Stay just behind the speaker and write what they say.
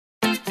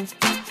It's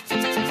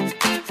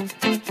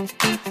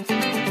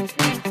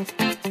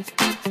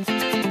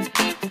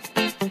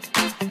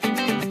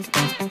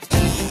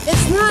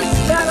not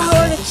that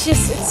hard, it's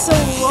just, it's so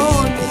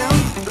long, you know?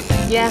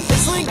 Yeah.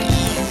 It's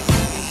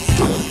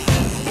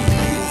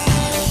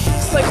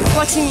like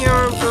flexing your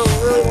arm for a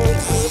really long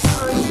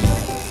time.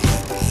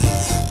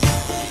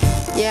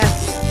 Yeah.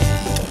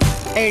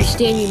 I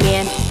understand you,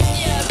 man.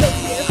 Yeah, thank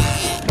you.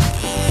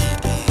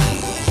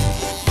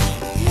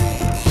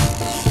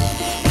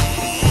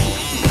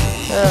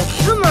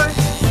 Come on.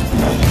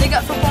 They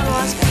got football in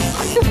Alaska.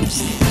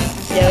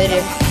 Yeah, they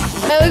do.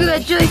 Hey, look at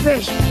that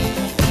jellyfish.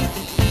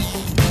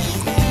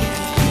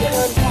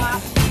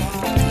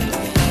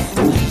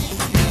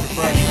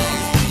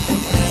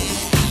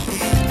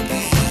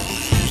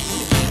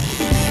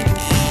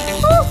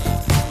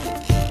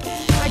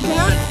 I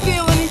cannot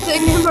feel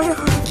anything in my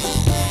arm.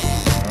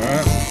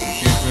 Alright,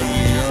 can't put it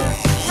in your arm.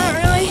 Not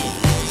really.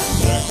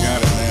 Yeah, got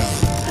it now.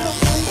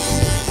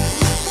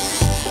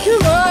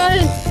 Come on.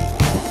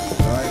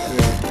 Right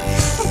there.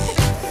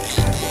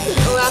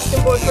 Alaskan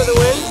boy for the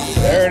win.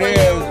 There it is.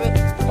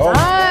 Oh,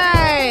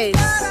 Nice.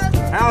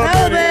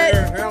 halibut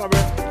here,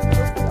 halibut.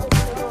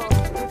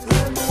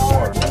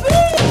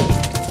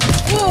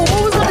 Whoa,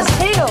 what was on his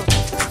tail?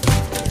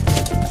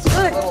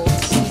 Look.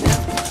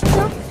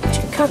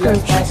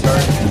 Cockroach.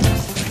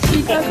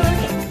 See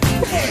cockroach?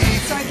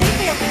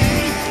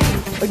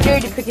 Or dare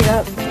to pick it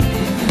up.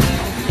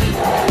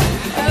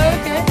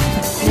 Okay.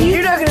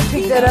 You're not gonna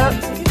pick that up.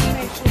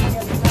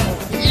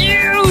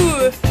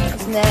 Ew!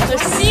 It's nasty. A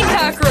sea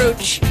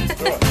cockroach.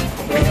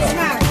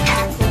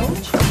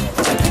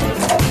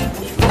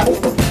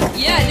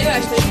 Yeah, I do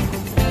actually.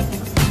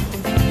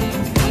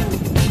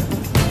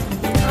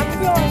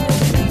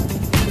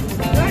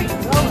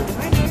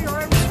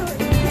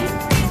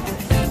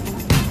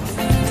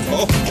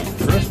 Oh,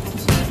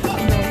 Christmas.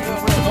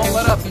 Don't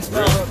let up, he's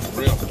Real,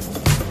 real.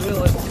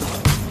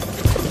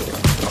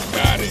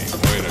 Got him.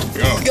 Way to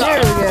go. There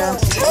we go.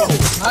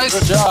 Nice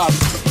job.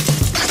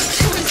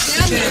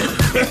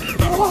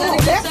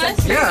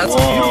 Yeah, that's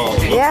Whoa.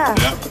 beautiful. Yeah.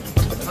 Yep.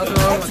 Nothing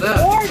wrong with that.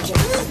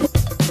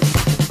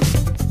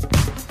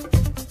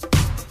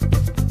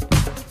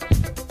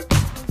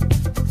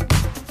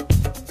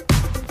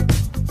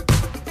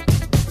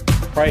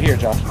 Right here,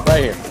 Josh.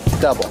 Right here.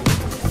 Double.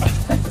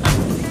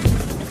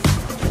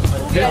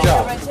 Good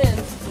job.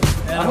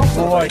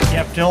 Boy,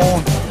 kept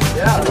on.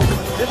 Yeah.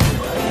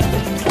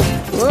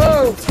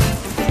 Whoa.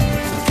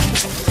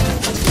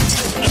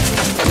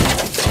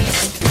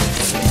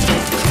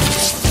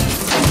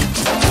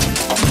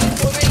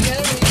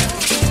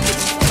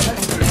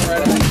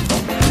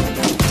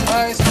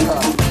 Nice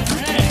job.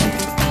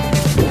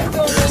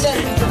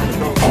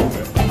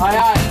 Aye,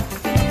 aye.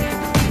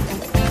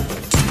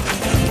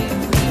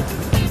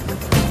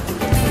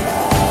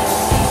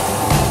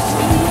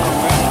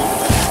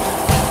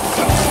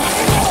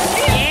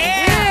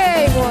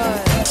 Big one.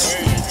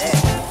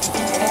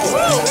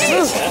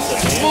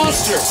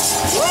 Monster.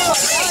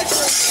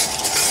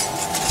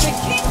 The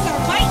kings are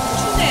biting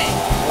today.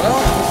 Well,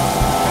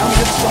 found a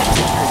good spot.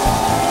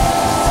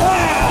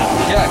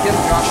 Yeah, get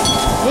him, Josh.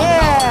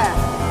 Yeah.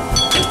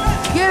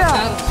 Get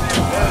up.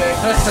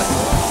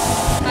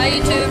 Hi,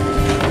 YouTube.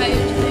 Hi,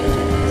 YouTube.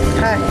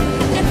 Hi.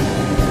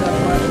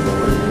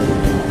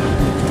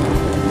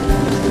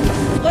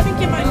 Let me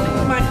get my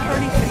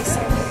party face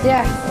on.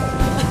 Yeah.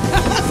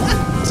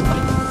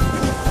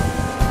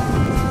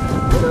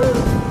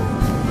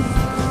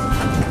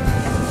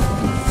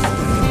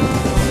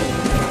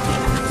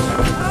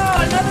 Oh,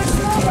 another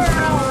silver,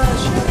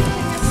 Alice. You're the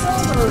king of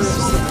silvers.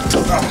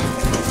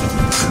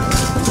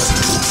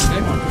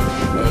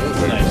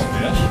 Nice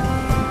fish.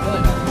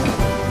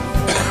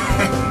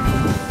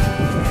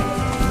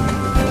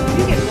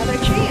 You get another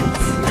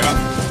chance.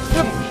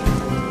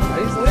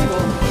 He's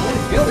legal.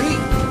 He'll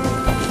eat.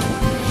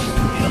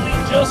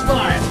 Just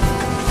fine.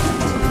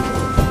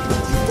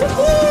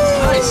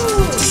 Nice.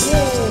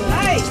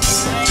 Nice.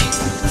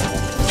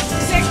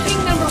 Is that king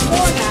number 4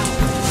 now?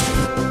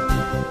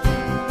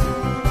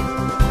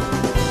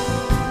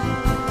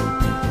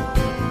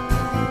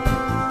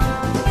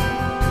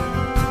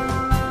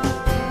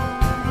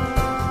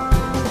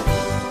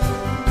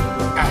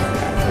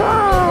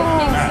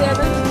 King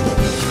 7.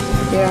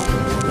 Yeah.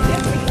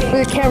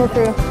 We're the camera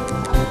crew.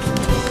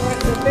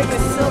 The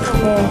biggest silver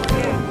one.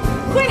 Yeah.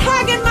 Quit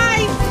hugging my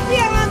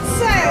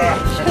fiance.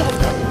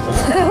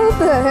 What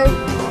the heck?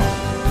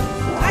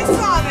 I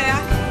saw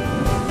that.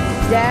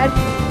 Dad?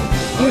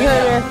 You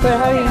heard her, but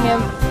hugging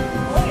him.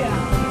 Oh, yeah.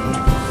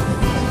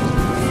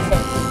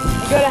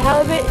 You got a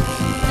halibut?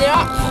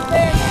 Yeah.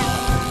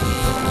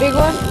 Big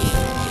one?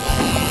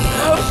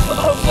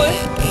 Hopefully.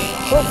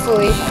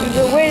 Hopefully. We've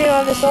been waiting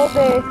on this all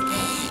day.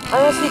 I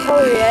don't see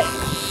color yet.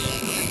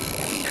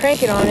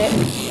 Cranking on it.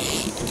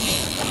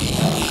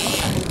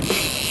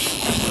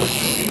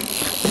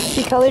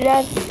 See color,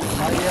 Dad?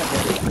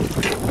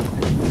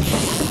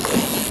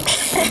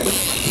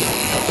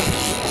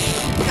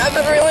 I've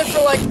been reeling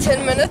for like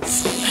 10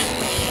 minutes.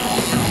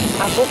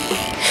 Apple.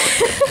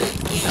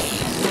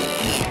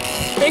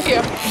 Thank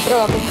you. You're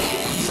welcome.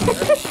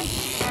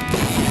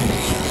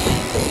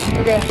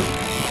 Okay.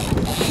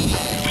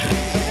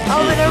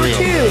 Element number 2.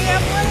 We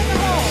have one in the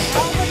hole.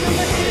 Element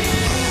number 2.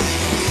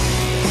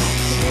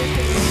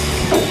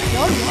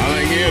 I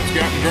think it's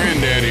got the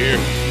granddaddy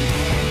here.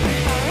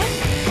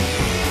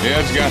 Yeah,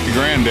 it's got the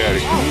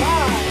granddaddy.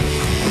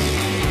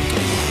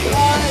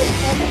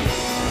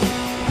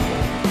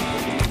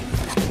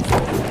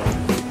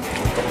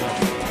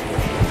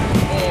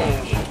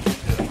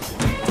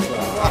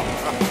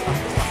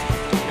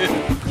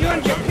 You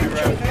want your picture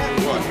with that?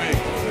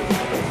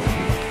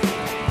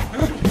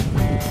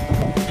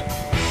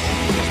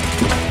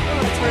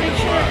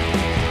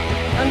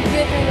 I'm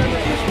getting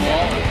another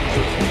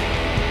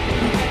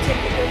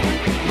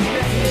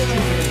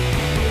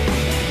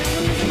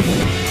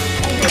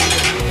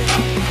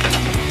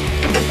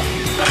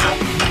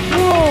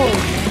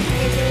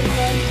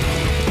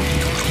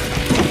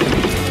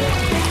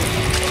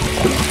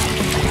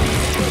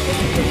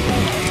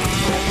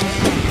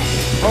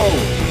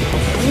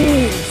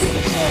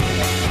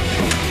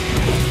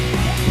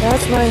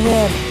That's my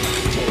head.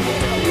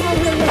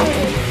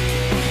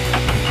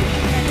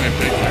 I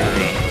picked her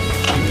up.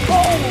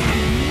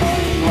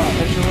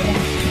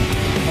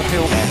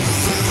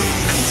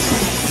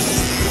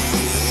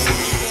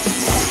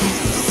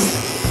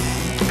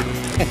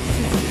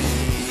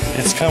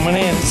 It's coming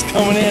in. It's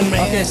coming in,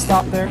 man. Okay,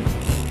 stop there. Here's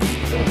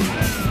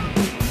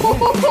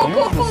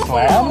the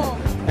slab.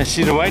 I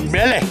see the white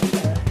belly.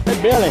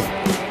 Hey, belly.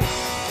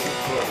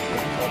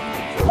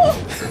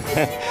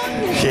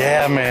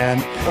 Yeah, man.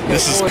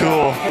 This is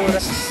cool.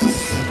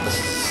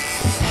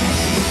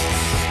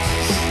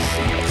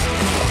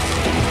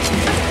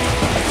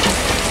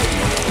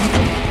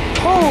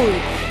 Holy!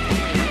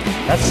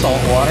 That's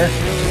salt water.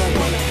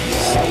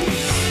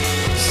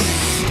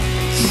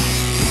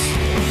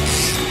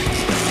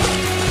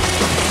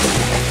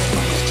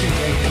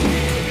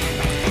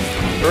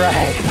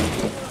 Right.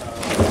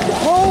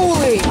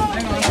 Holy!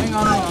 Hang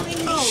on.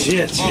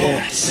 Shit,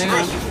 yes. Hang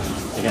on.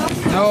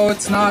 No,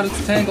 it's not.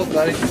 It's tangled,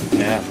 buddy.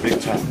 Yeah,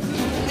 big time.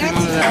 Hang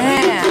on to that.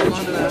 Yeah. Hang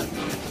on to that.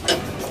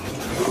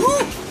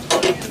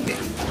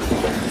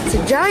 It's a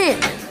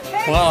giant.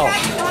 Wow.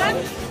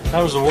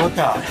 That was a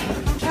workout.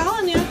 I'm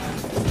telling you.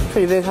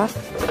 Pretty big, huh?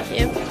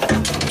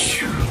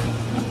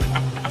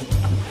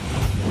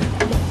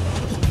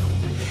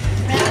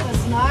 That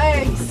was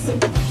nice.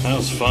 That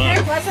was fun.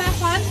 Hey, wasn't that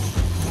fun?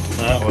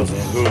 That was a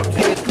hoot.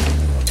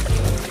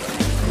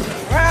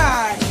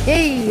 Right.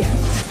 Hey!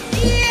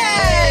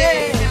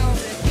 Yay!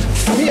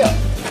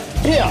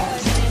 Yeah.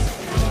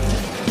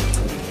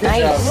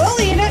 Nice. We'll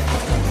eat it.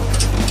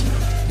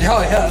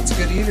 Oh, yeah, that's a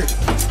good eater.